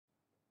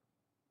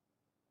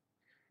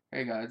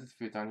Hey guys, it's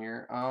Futon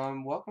here.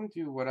 Welcome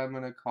to what I'm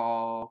gonna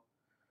call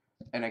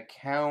an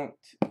account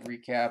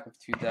recap of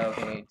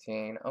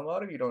 2018. A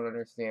lot of you don't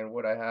understand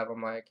what I have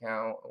on my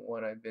account,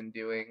 what I've been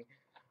doing.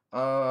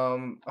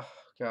 Gosh,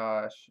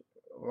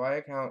 my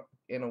account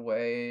in a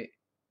way,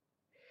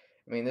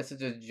 I mean, this is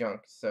just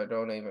junk, so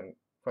don't even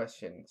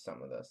question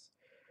some of this.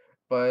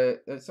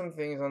 But there's some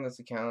things on this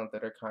account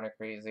that are kind of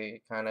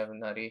crazy, kind of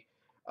nutty.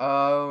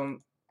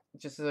 Um,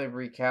 just as a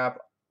recap,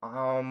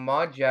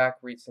 Mod Jack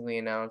recently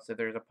announced that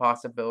there's a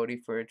possibility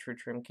for a True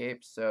Trim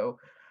Cape, so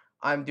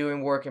I'm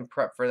doing work and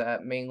prep for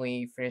that,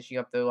 mainly finishing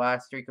up the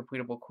last three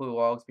completable clue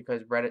logs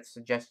because Reddit's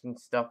suggesting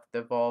stuff to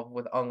evolve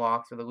with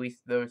unlocks with at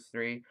least those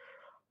three,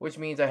 which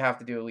means I have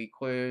to do elite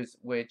clues,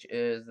 which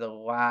is the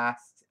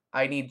last.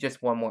 I need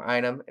just one more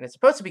item, and it's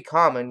supposed to be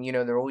common, the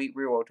elite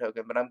reroll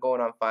token, but I'm going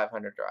on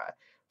 500 dry,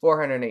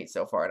 408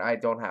 so far, and I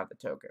don't have the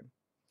token.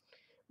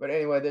 But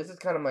anyway, this is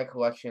kind of my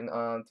collection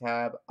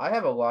tab. I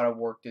have a lot of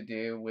work to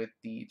do with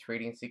the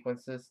trading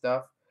sequences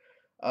stuff,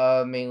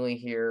 mainly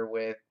here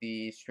with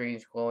the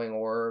strange glowing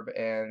orb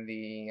and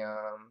the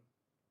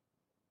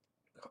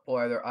couple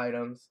other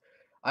items.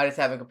 I just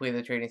haven't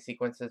completed the trading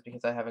sequences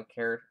because I haven't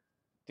cared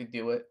to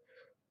do it.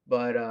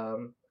 But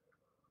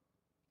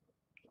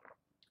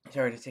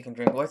sorry to take a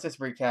drink. Let's just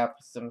recap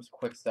some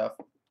quick stuff.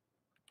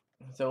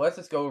 So let's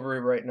just go over it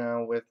right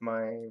now with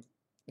my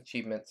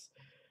achievements.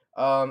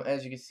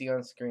 As you can see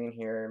on screen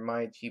here,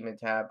 my achievement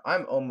tab,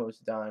 I'm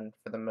almost done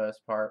for the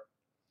most part.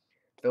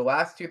 The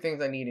last two things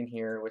I need in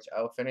here, which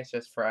I'll finish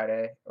this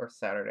Friday or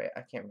Saturday,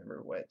 I can't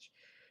remember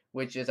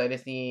which is I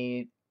just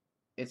need,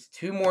 it's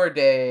 2 more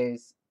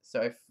days.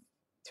 So I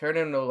turn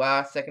in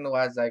the second to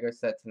last Zygo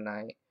set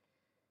tonight,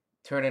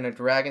 turn in a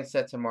Dragon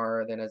set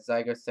tomorrow, then a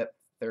Zygo set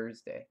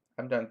Thursday.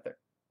 I'm done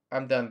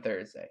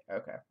Thursday.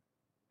 Okay.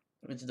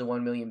 Which is the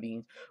 1 million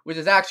beans, which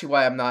is actually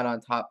why I'm not on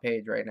top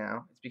page right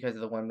now. It's because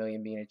of the 1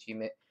 million bean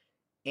achievement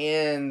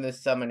and the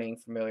summoning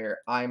familiar.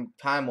 I'm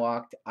time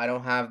locked. I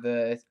don't have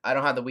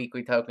the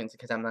weekly tokens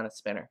because I'm not a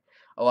spinner.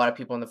 A lot of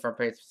people on the front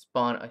page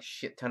spawn a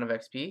shit ton of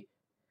XP,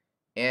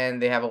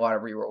 and they have a lot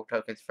of reroll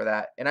tokens for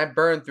that. And I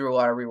burned through a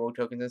lot of reroll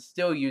tokens and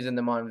still using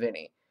them on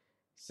Vinny.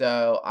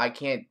 So I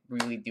can't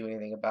really do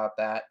anything about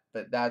that.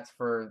 But that's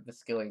for the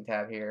skilling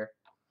tab here.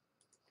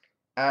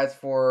 As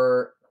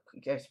for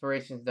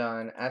explorations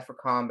done, as for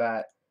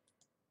combat,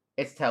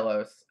 it's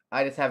Telos.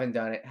 I just haven't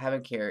done it,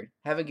 haven't cared,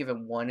 haven't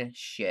given one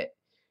shit.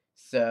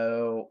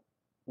 So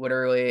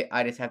literally,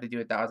 I just have to do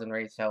 1,000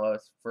 raids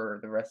Telos for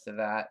the rest of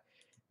that.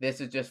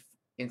 This is just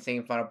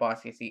insane final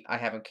boss KC. I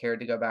haven't cared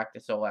to go back to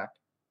Solak.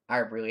 I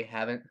really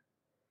haven't.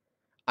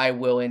 I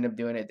will end up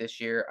doing it this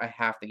year. I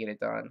have to get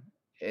it done.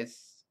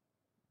 It's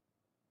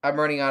I'm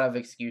running out of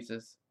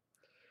excuses.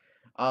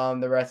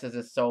 The rest is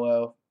a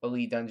solo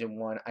Elite Dungeon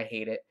 1. I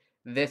hate it.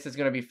 This is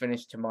gonna be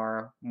finished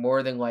tomorrow.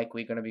 More than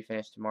likely gonna be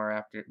finished tomorrow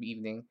after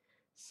evening.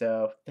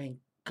 So thank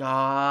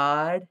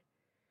God.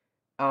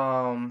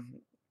 Um,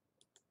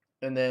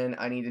 and then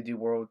I need to do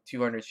World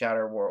 200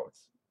 Shatter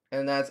Worlds.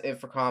 And that's it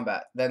for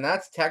combat. Then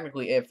that's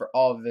technically it for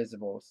all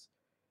visibles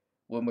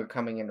when we're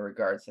coming in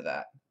regards to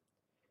that.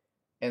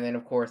 And then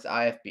of course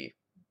IFB,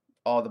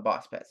 all the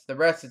boss pets. The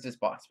rest is just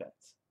boss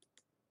pets.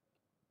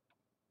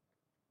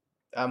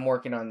 I'm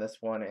working on this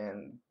one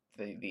and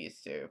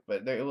these two,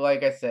 but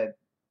like I said,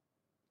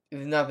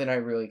 there's nothing I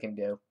really can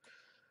do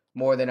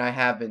more than I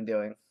have been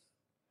doing.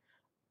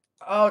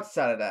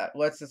 Outside of that,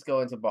 let's just go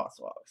into boss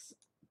logs,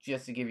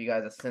 just to give you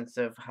guys a sense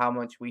of how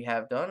much we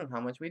have done and how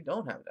much we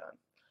don't have done.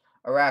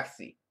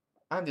 Araxi,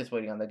 I'm just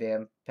waiting on the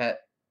damn pet.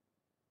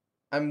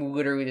 I'm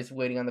literally just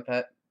waiting on the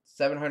pet.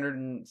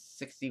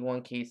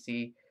 761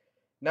 KC.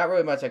 Not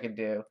really much I can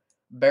do.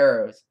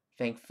 Barrows,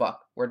 thank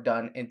fuck. We're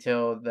done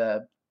until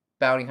the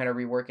bounty hunter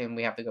rework and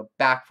we have to go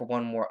back for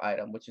one more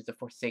item, which is the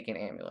Forsaken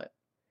Amulet.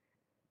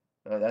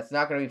 So that's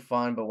not going to be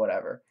fun, but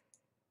whatever.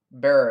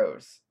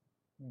 Barrows,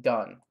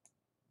 done.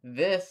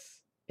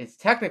 This is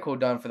technical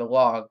done for the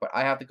log, but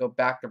I have to go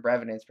back to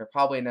Revenants for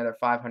probably another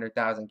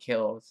 500,000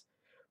 kills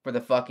for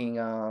the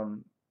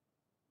fucking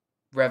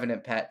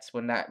Revenant pets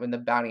when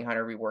the bounty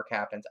hunter rework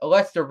happens.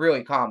 Unless they're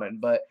really common,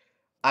 but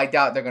I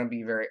doubt they're gonna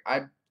be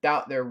I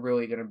doubt they're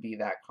really gonna be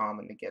that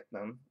common to get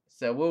them.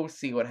 So we'll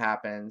see what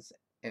happens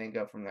and then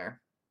go from there.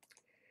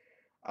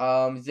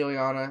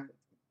 Zilliana,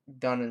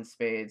 done in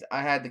spades.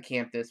 I had to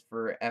camp this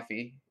for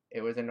Effie.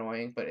 It was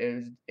annoying, but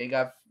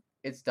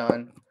it's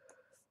done.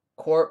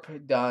 Corp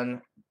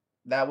done.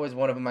 That was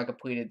one of them I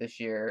completed this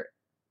year.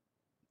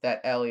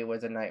 That Ellie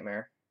was a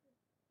nightmare.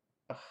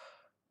 Ugh.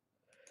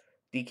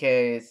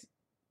 DKs,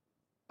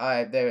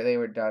 they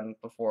were done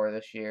before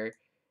this year.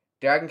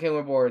 Dragon King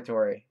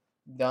Laboratory,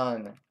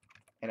 done.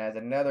 And as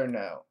another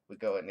note, we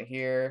go into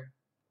here.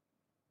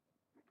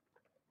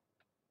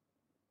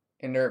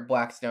 Inert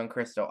Blackstone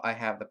Crystal, I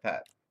have the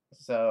pet.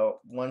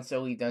 So once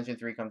Elite Dungeon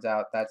 3 comes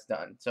out, that's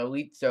done. So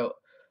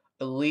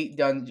Elite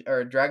Dungeon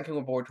or Dragon King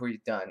Laboratory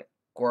is done.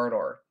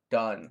 Gordor,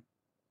 done.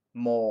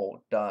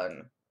 Mole,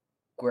 done.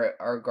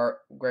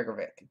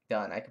 Gregorovic,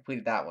 done. I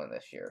completed that one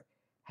this year.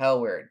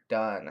 Hellweird,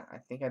 done. I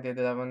think I did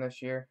that one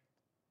this year.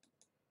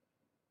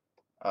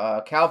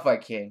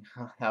 Calfight King.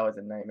 That was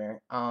a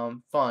nightmare.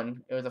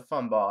 Fun. It was a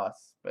fun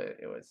boss, but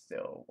it was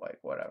still like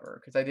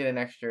whatever. Because I did an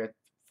extra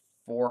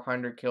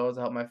 400 kills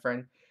to help my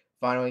friend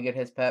finally get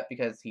his pet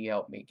because he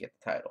helped me get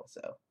the title.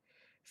 So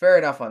fair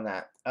enough on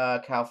that.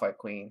 Calfight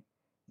Queen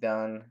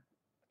done.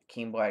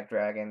 King Black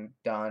Dragon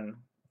done.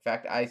 In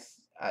fact,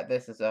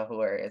 this is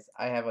hilarious.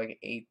 I have like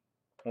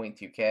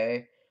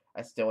 8.2k.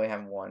 I still only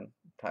have one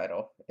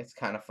title. It's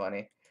kind of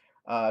funny.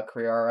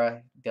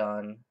 Kriara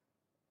done.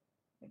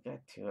 I got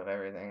 2 of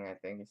everything, I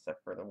think,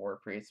 except for the War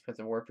Priest, because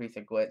the War Priest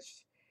had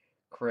glitched.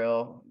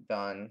 Krill,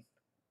 done.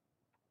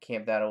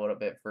 Camped out a little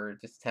bit for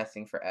just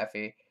testing for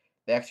Effie.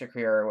 The extra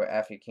Kriara with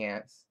Effie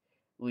camps.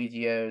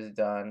 Legio's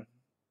done.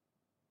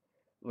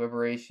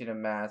 Liberation of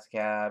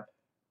Mazcab.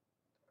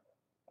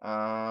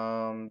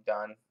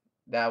 Done.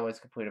 That was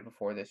completed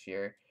before this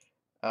year.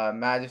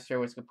 Magister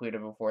was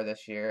completed before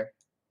this year.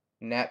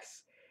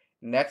 Next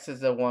is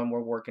the one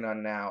we're working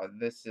on now.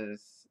 This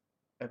is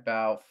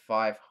about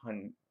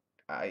 500,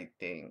 I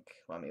think.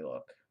 Let me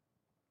look.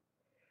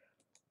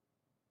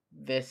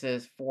 This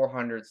is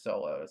 400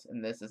 solos,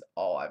 and this is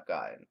all I've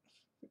gotten.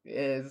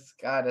 It's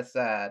kind of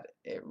sad.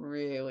 It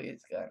really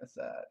is kind of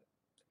sad.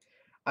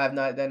 I've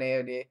not done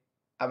AOD.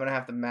 I'm going to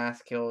have to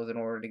mass kills in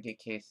order to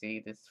get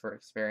KC. This is for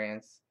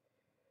experience.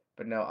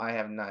 But no, I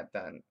have not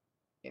done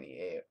any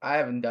AOD. I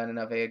haven't done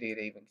enough AOD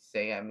to even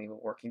say I'm even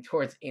working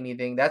towards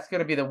anything. That's going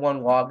to be the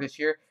one log this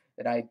year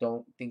that I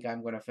don't think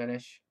I'm going to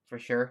finish for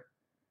sure.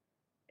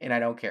 And I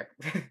don't care.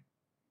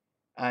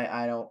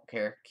 I don't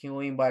care.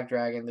 King Black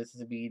Dragon, this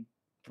is been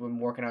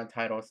working on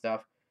title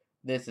stuff.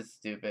 This is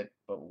stupid,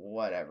 but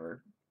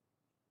whatever.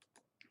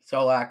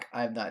 Solak,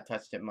 I have not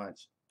touched it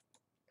much.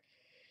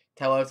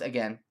 Telos,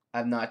 again,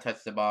 I've not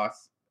touched the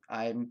boss.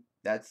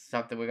 That's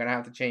something we're gonna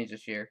have to change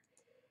this year.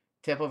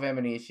 Temple of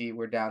Amanishi,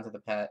 we're down to the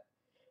pet.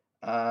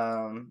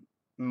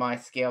 My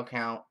scale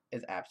count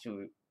is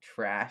absolute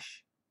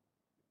trash.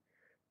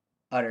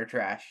 Utter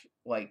trash.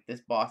 Like,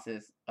 this boss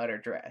is utter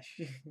trash.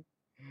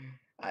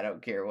 I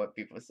don't care what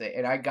people say.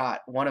 And I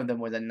got, one of them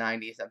was a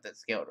 90-something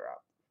scale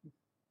drop.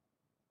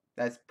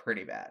 That's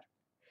pretty bad.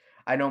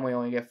 I normally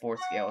only get 4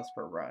 scales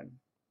per run.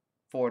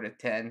 4 to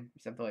 10,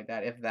 something like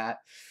that, if that.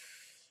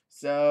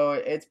 So,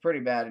 it's pretty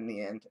bad in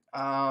the end.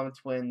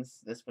 Twins,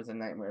 this was a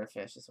nightmare to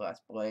finish this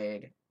last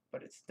blade,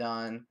 but it's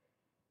done.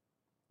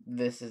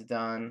 This is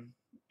done.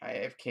 I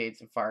have Cade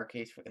some Fire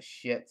Case for the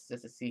shits,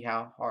 just to see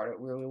how hard it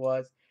really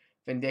was.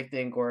 Vindicta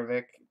and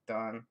Gorvik,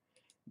 done.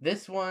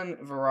 This one,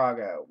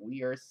 Virago,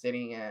 we are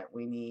sitting at,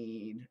 we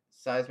need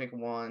Seismic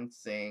 1,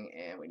 Sing,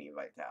 and we need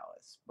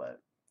Vitalis, but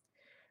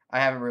I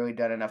haven't really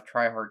done enough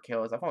try-hard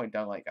kills. I've only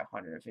done like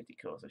 150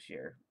 kills this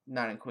year,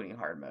 not including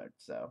hard mode,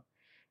 so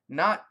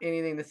not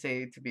anything to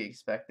say to be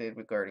expected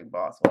regarding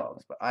boss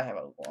logs, but I have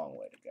a long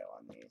way to go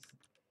on these.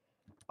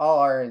 All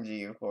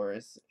RNG, of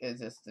course, is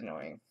just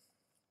annoying,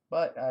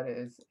 but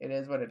it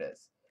is what it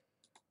is.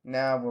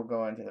 Now we'll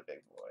go into the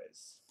big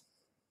boys.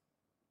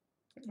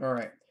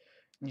 Alright,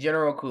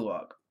 General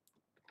Kulak.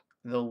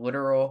 The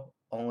literal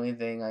only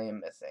thing I am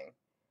missing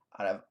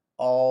out of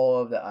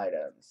all of the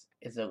items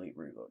is Elite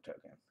Reload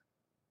Token.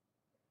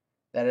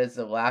 That is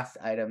the last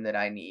item that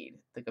I need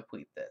to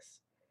complete this.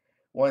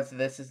 Once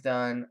this is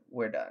done,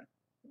 we're done.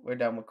 We're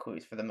done with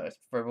clues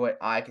for what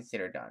I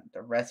consider done.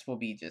 The rest will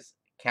be just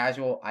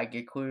casual. I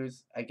get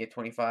clues. I get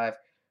 25.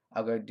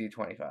 I'll go do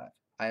 25.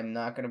 I am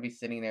not going to be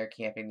sitting there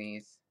camping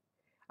these.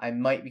 I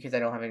might because I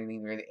don't have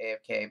anything really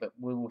AFK, but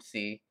we will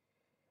see.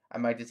 I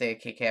might just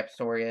AFK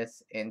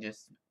Capstorius and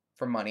just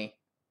for money.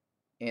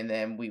 And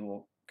then we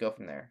will go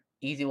from there.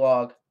 Easy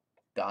log,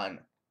 done.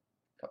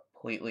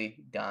 Completely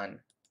done.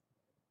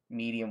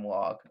 Medium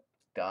log,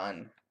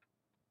 done.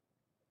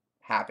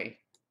 Happy.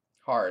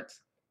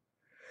 Hearts.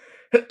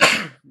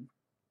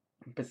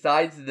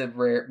 Besides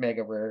the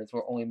mega rares,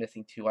 we're only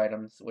missing 2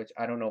 items, which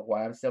I don't know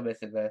why I'm still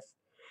missing this.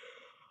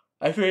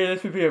 I figured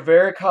this would be a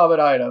very common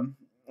item.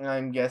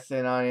 I'm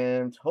guessing I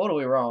am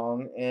totally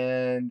wrong.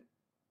 And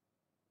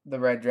the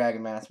Red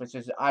Dragon Mask, which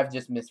is, I've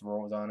just missed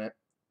rolls on it.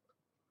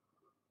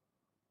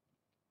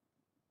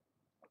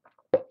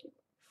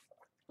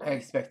 I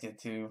expected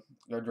to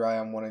go dry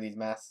on one of these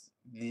masks.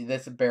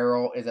 This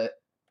barrel is a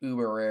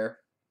uber rare.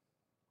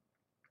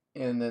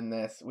 And then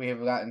this, we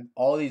have gotten,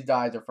 all these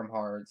dies are from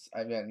hards.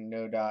 I've gotten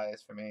no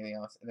dies from anything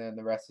else. And then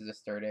the rest is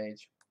just third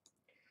age.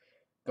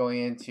 Going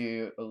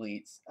into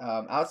elites.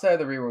 Outside of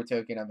the reroll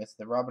token, I missed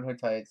the Robin Hood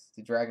Tights,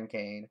 the Dragon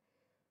Cane,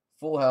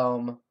 Full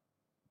Helm,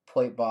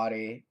 Plate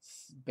Body,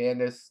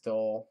 Bandos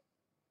Stole,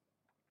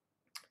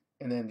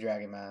 and then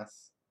Dragon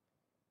Mask.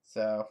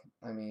 So,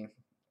 I mean,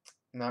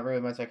 not really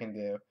much I can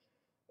do.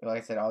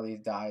 Like I said, all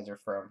these dies are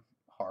from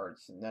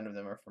hards. None of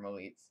them are from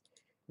elites.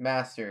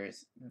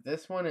 Masters.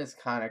 This one is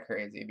kind of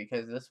crazy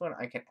because this one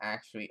I can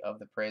actually of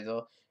the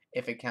appraisal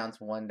if it counts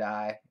 1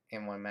 die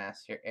and 1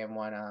 master and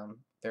 1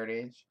 third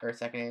age or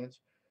second age.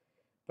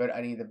 But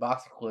I need the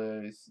box of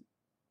clues,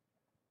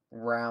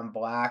 round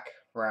black,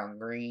 round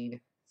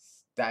green,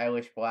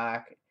 stylish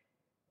black,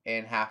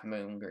 and half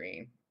moon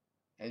green.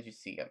 As you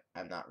see,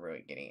 I'm not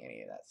really getting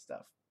any of that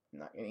stuff. I'm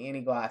not getting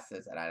any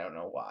glasses, and I don't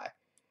know why.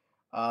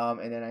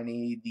 And then I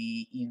need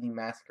the Evening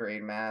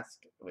Masquerade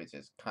mask, which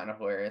is kind of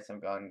hilarious. I'm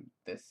going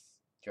this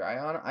dry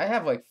on. I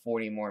have like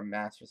 40 more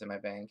masters in my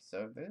bank,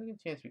 so there's a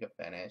chance we could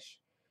finish.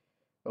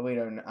 But I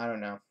don't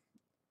know.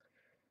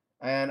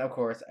 And of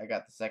course, I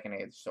got the second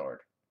age sword,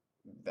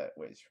 that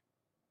which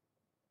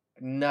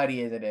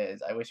nutty as it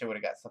is. I wish I would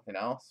have got something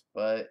else,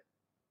 but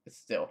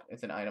it's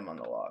an item on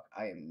the log.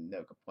 I have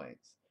no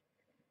complaints.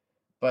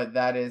 But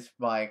that is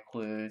my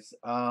clues.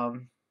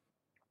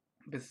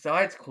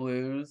 Besides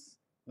clues,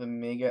 the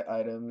mega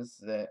items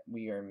that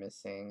we are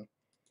missing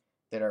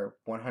that are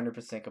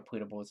 100%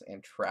 completables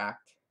and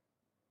tracked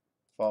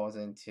falls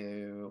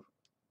into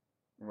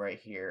right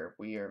here.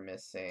 We're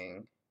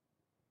missing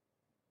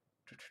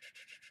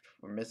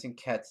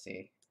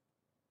Ketsy.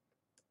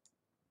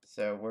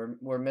 So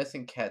we're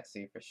missing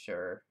Ketsy for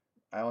sure.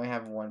 I only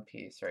have one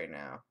piece right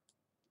now.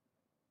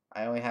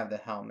 I only have the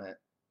helmet,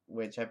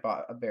 which I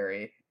bought a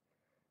berry.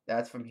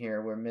 That's from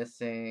here. We're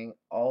missing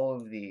all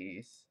of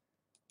these.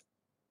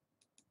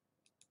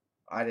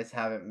 I just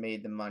haven't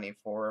made the money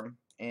for them.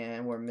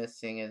 And we're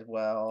missing as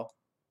well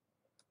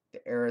the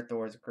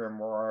Erethdor's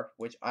Grimoire,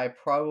 which I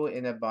probably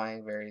end up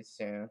buying very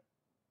soon.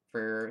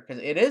 Because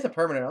it is a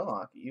permanent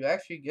unlock. You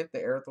actually get the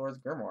Erethdor's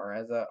Grimoire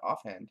as a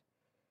offhand.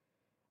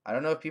 I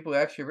don't know if people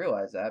actually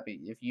realize that, but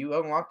if you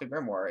unlock the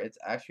Grimoire, it's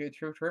actually a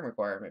true term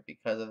requirement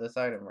because of this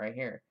item right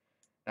here.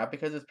 Not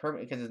because it's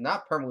permanent, because it's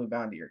not permanently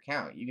bound to your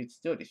account. You can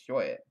still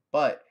destroy it,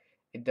 but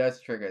it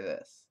does trigger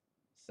this.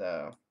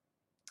 So,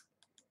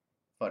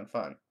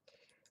 fun.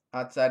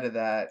 Outside of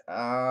that,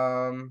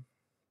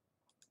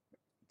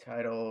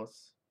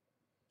 titles.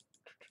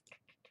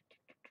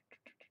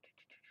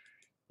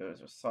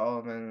 Those are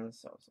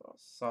Solomon's.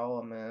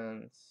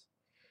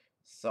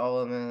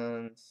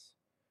 Solomon's.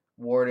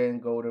 Warden,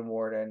 Golden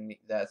Warden.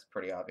 That's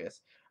pretty obvious.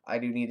 I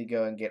do need to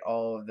go and get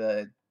all of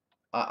the.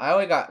 I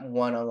only got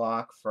one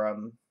unlock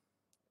from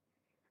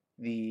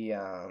the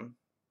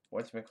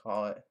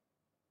whatchamacallit,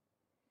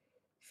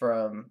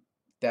 from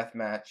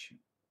Deathmatch.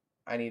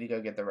 I need to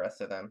go get the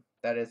rest of them.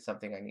 That is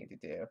something I need to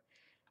do.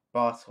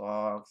 Boss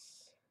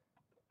logs.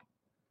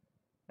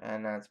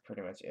 And that's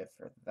pretty much it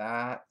for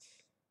that.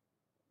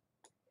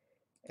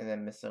 And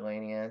then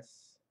miscellaneous.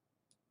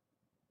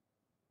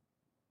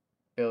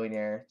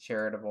 Billionaire,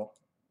 charitable.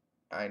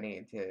 I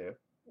need to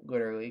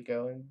literally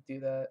go and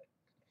do that.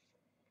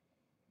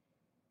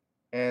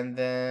 And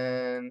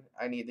then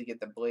I need to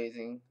get the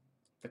Blazing,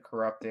 the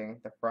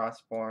Corrupting, the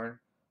Frostborn,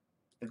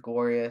 the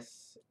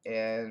Glorious,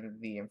 and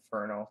the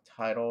Infernal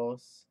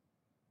titles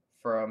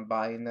from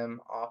buying them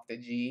off the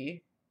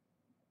G.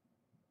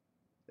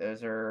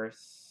 Those are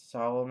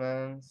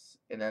Solomon's.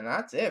 And then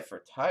that's it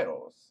for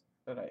titles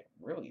that I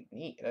really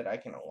need, that I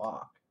can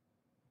unlock,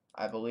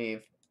 I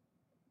believe.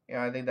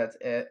 Yeah, I think that's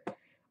it.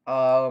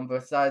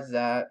 Besides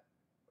that,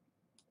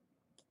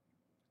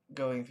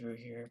 going through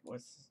here, oh,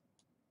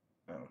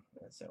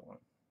 that's that one.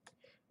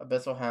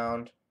 Abyssal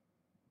Hound.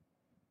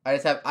 I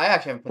actually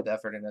haven't put the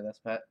effort into this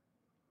pet.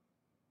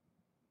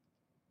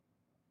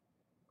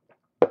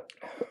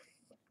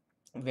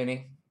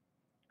 Vinny.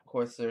 Of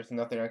course, there's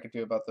nothing I could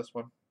do about this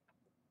one.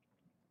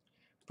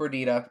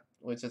 Perdita,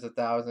 which is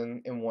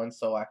 1,001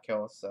 Solak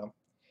kills, so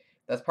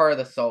that's part of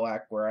the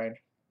Solak grind.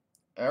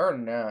 Or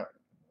not.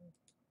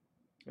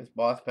 This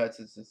boss pets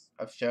is just,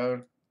 I've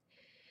shown.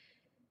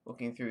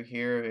 Looking through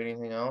here,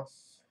 anything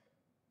else?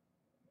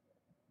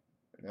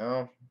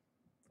 No.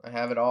 I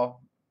have it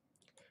all.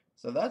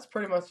 So that's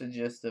pretty much the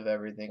gist of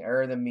everything.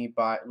 Other than me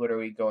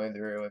literally going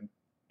through and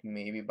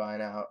maybe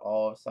buying out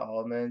all of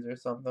Solomon's or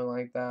something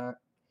like that.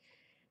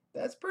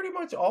 That's pretty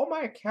much all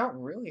my account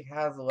really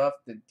has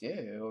left to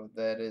do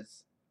that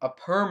is a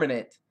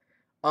permanent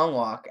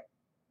unlock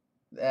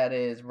that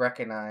is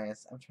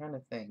recognized. I'm trying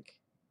to think.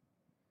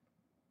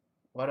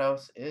 What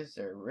else is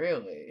there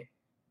really?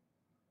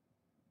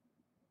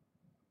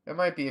 There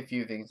might be a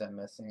few things I'm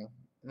missing.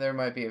 There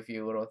might be a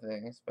few little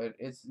things, but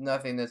it's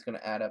nothing that's going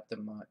to add up to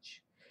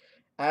much.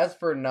 As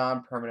for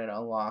non-permanent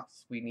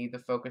unlocks, we need to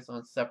focus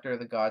on Scepter of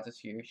the Gods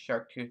this year,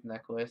 Sharktooth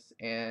Necklace,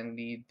 and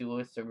the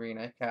Duelist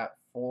Arena Cap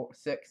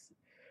 6.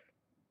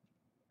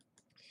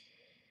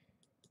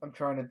 I'm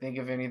trying to think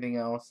of anything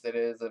else that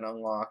is an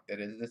unlock that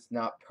is just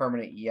not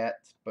permanent yet,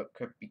 but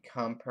could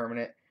become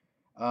permanent.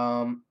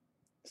 Some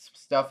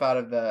stuff out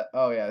of the,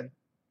 oh yeah,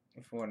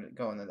 if we want to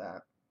go into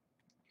that.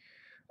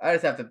 I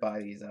just have to buy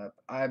these up.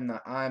 I'm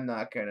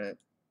not gonna,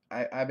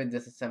 I've been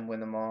disassembling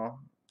them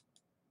all.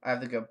 I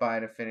have to go buy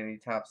an Affinity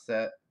Top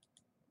set.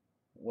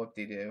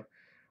 Whoop-de-doo.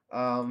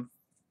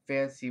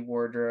 Fancy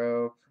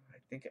Wardrobe. I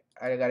think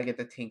I gotta get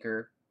the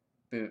Tinker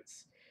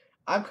boots.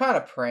 I'm kind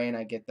of praying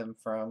I get them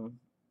from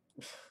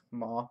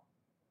Maw.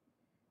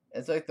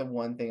 It's like the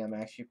one thing I'm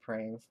actually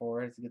praying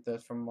for is to get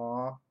those from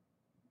Maw.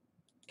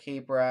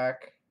 Cape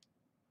Rack.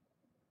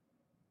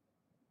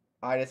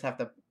 I just have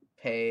to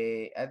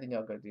pay. I think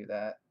I'll go do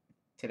that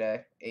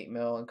today. 8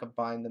 mil and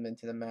combine them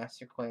into the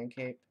Master Clan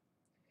Cape.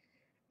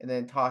 And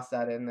then toss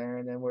that in there.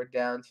 And then we're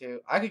down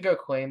to. I could go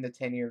claim the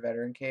 10-year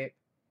veteran cape.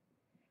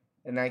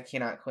 And I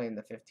cannot claim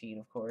the 15,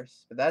 of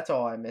course. But that's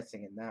all I'm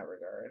missing in that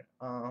regard.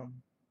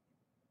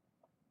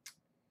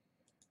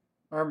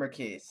 Armor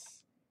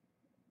case.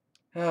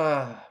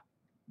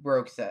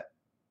 Rogue set.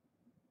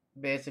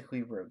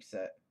 Basically rogue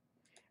set.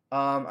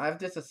 I've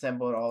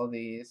disassembled all of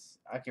these.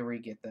 I can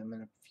re-get them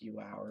in a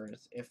few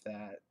hours, if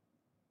that.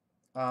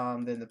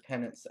 Then the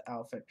penance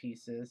outfit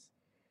pieces,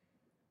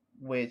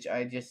 which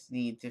I just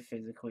need to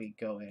physically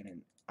go in,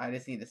 and I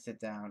just need to sit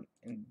down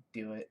and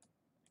do it.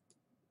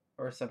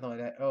 Or something like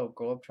that. Oh,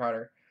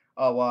 Globetrotter.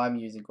 Oh, well, I'm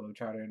using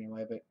Globetrotter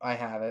anyway, but I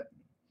have it.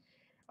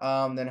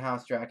 Then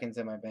House Draken's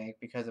in my bank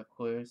because of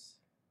clues.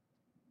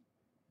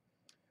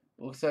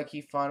 Looks like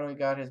he finally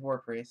got his War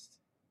Priest.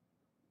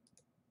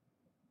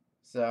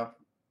 So,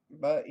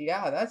 but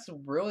yeah, that's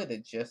really the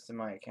gist of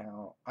my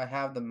account. I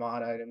have the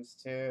mod items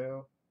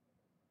too.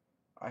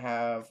 I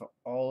have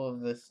all of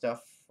the stuff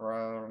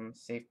from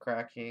safe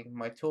cracking.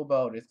 My tool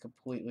belt is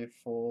completely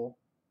full.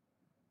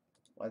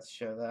 Let's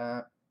show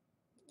that.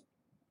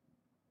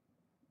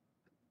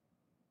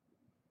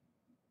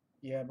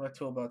 Yeah, my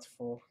tool belt's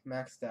full,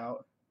 maxed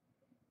out.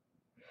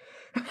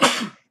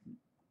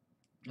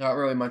 Not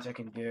really much I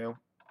can do.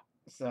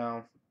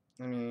 So,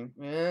 I mean,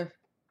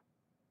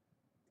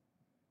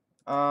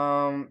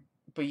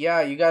 but yeah,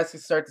 you guys can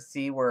start to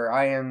see where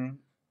I am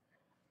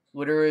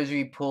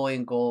literally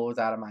pulling goals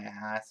out of my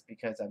ass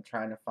because I'm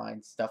trying to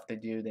find stuff to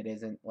do that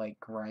isn't like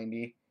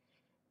grindy.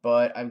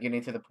 But I'm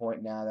getting to the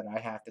point now that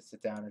I have to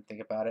sit down and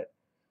think about it.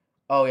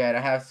 Oh yeah, and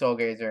I have Soul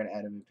Gazer and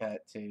Enemy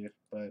Pet too,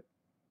 but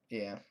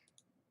yeah.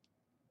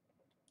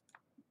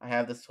 I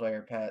have the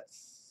Slayer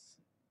pets.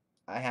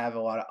 I have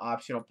a lot of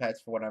optional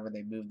pets for whenever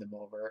they move them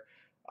over.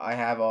 I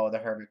have all the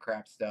Hermit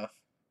Crab stuff.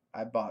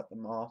 I bought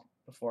them all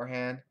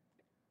beforehand.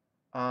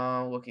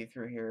 Looking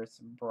through here,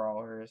 some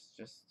brawlers.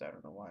 Just I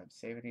don't know why I'm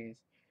saving these.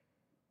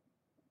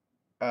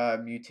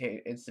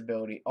 Mutate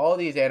instability. All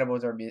these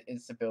animals are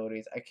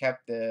instabilities. I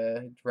kept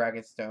the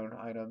Dragonstone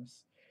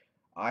items.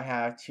 I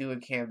have 2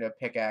 Encampment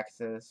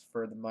pickaxes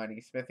for the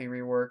mining smithy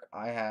rework.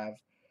 I have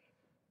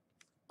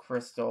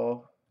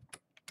crystal.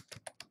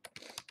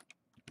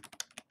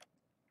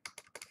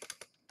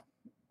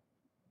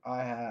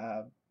 I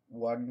have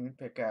 1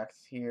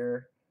 pickaxe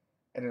here,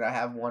 and then I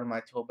have 1 in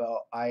my tool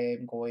belt. I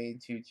am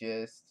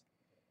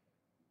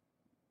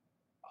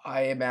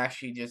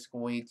actually just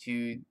going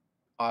to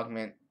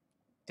augment,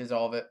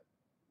 dissolve it.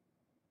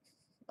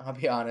 I'll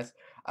be honest.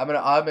 I'm gonna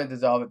augment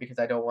dissolve it because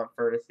I don't want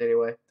Furnace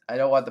anyway. I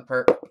don't want the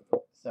perk,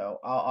 so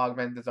I'll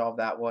augment dissolve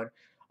that one.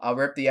 I'll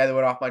rip the other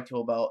one off my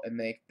tool belt and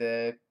make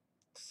the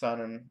sun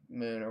and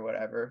moon or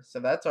whatever. So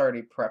that's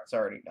already prep's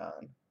already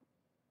done.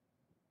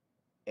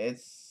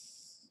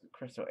 It's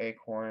crystal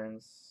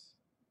acorns.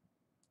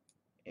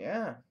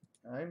 Yeah,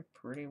 I'm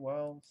pretty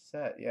well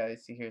set. Yeah, you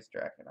see here's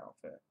Draken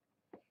outfit.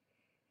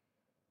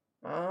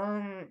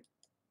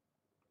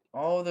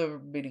 All the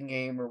bidding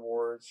game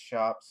rewards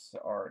shops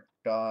are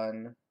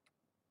done.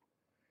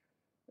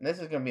 And this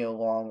is gonna be a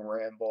long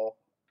ramble,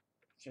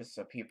 just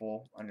so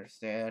people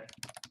understand.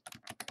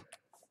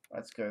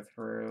 Let's go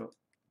through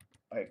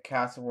like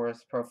Castle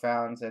Wars,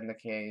 Profound's in the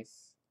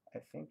case. I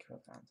think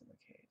Profound's in the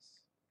case.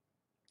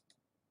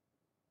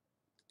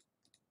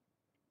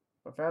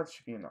 Profound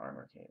should be in the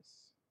armor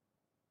case.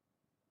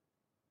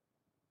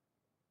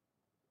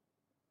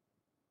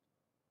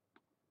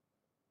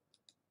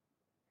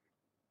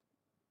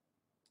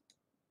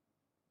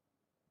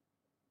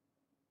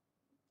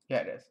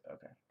 Yeah, it is.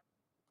 Okay.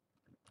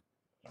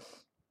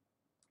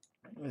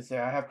 Let's see,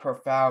 I have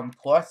Profound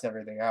plus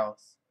everything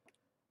else.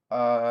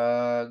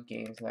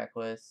 Games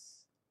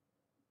necklace,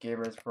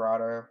 Gamer's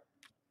Grotto.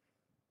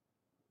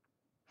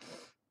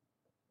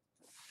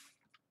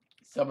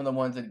 Some of the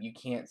ones that you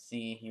can't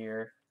see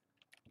here.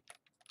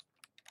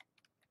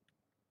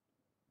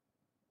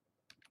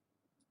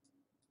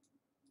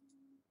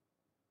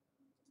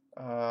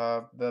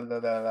 Trying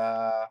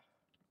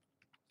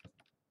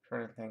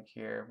to think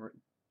here.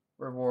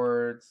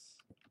 Rewards.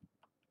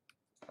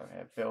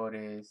 Okay,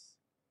 abilities.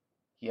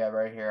 Yeah,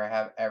 right here I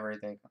have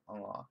everything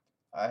unlocked.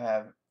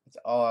 It's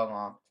all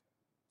unlocked.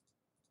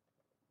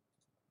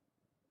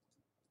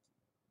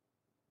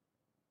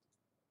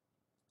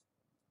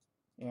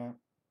 Yeah,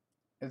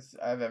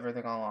 I have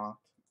everything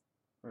unlocked.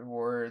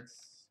 Rewards.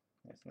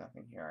 There's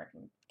nothing here I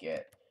can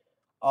get.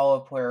 All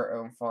of player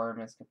owned farm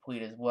is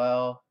complete as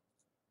well.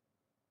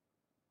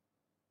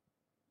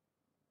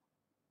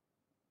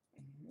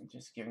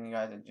 Just giving you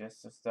guys a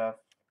gist of stuff.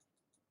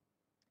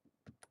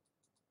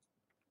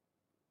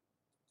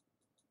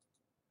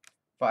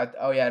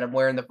 Oh yeah, and I'm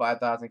wearing the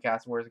 5,000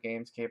 Castle Wars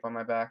Games cape on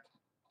my back.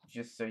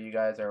 Just so you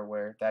guys are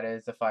aware. That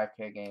is the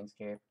 5K Games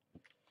cape.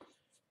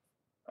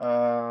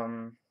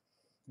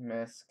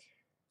 Misk.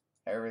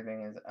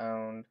 Everything is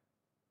owned.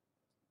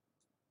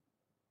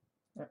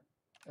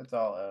 It's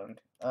all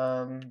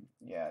owned.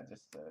 Yeah,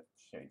 just to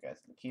show you guys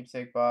the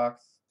keepsake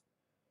box.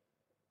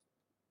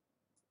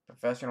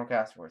 Professional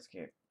Castle Wars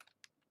cape.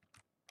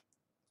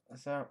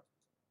 So,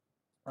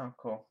 oh,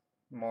 cool.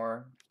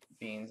 More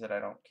beans that I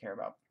don't care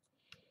about.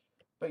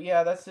 But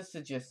yeah, that's just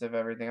the gist of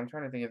everything. I'm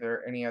trying to think if there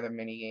are any other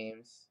mini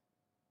games.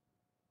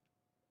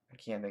 I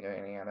can't think of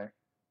any other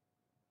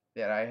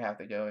that I have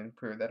to go and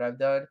prove that I've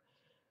done.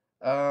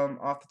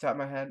 Off the top of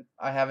my head,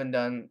 I haven't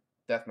done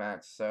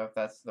deathmatch, so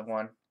that's the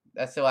one.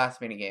 That's the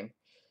last mini game,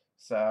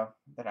 so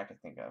that I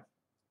could think of.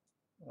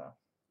 So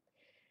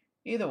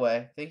either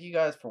way, thank you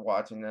guys for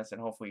watching this,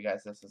 and hopefully, you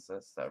guys, this is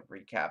just a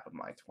recap of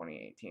my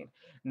 2018.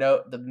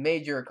 Note the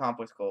major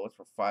accomplished goals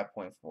for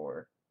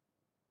 5.4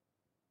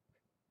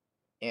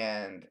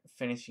 and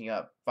finishing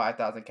up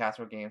 5,000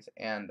 Castle games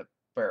and the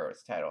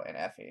Burrows title and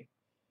FE.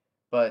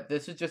 But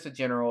this is just a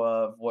general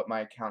of what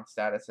my account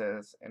status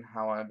is and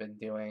how I've been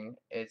doing.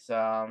 It's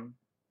and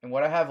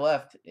what I have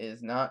left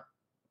is not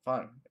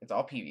fun. It's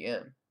all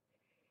PVM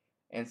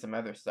and some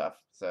other stuff.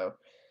 So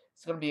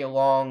it's gonna be a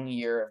long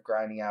year of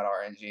grinding out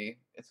RNG.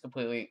 It's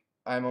completely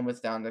I'm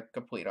almost down to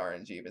complete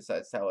RNG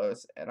besides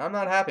Telos, and I'm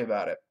not happy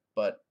about it,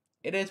 but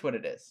it is what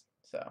it is.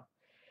 So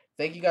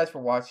thank you guys for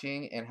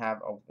watching and have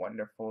a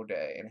wonderful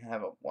day and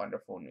have a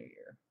wonderful new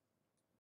year.